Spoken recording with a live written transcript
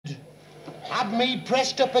had me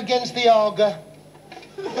pressed up against the Arga.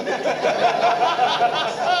 I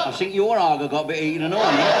think your Arga got a bit eaten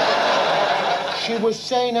on you. She was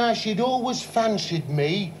saying how she'd always fancied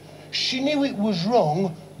me. She knew it was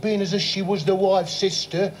wrong, being as she was the wife's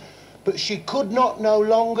sister, but she could not no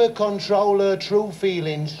longer control her true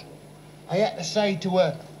feelings. I had to say to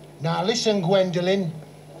her, now listen, Gwendolen.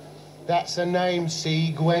 That's her name,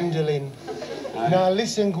 see, Gwendolen. Now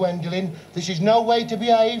listen, Gwendolen, this is no way to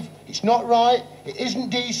behave. It's not right, it isn't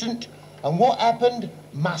decent, and what happened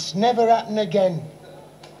must never happen again.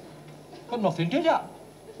 But nothing did happen.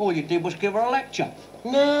 All you did was give her a lecture.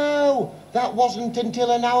 No, that wasn't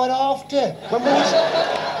until an hour after,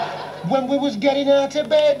 when we was getting out of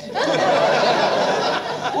bed.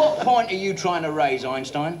 What point are you trying to raise,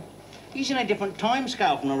 Einstein? He's in a different time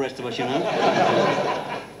scale from the rest of us, you know.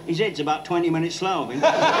 His head's about 20 minutes slow, I think.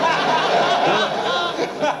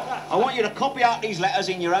 I want you to copy out these letters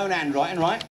in your own handwriting, right?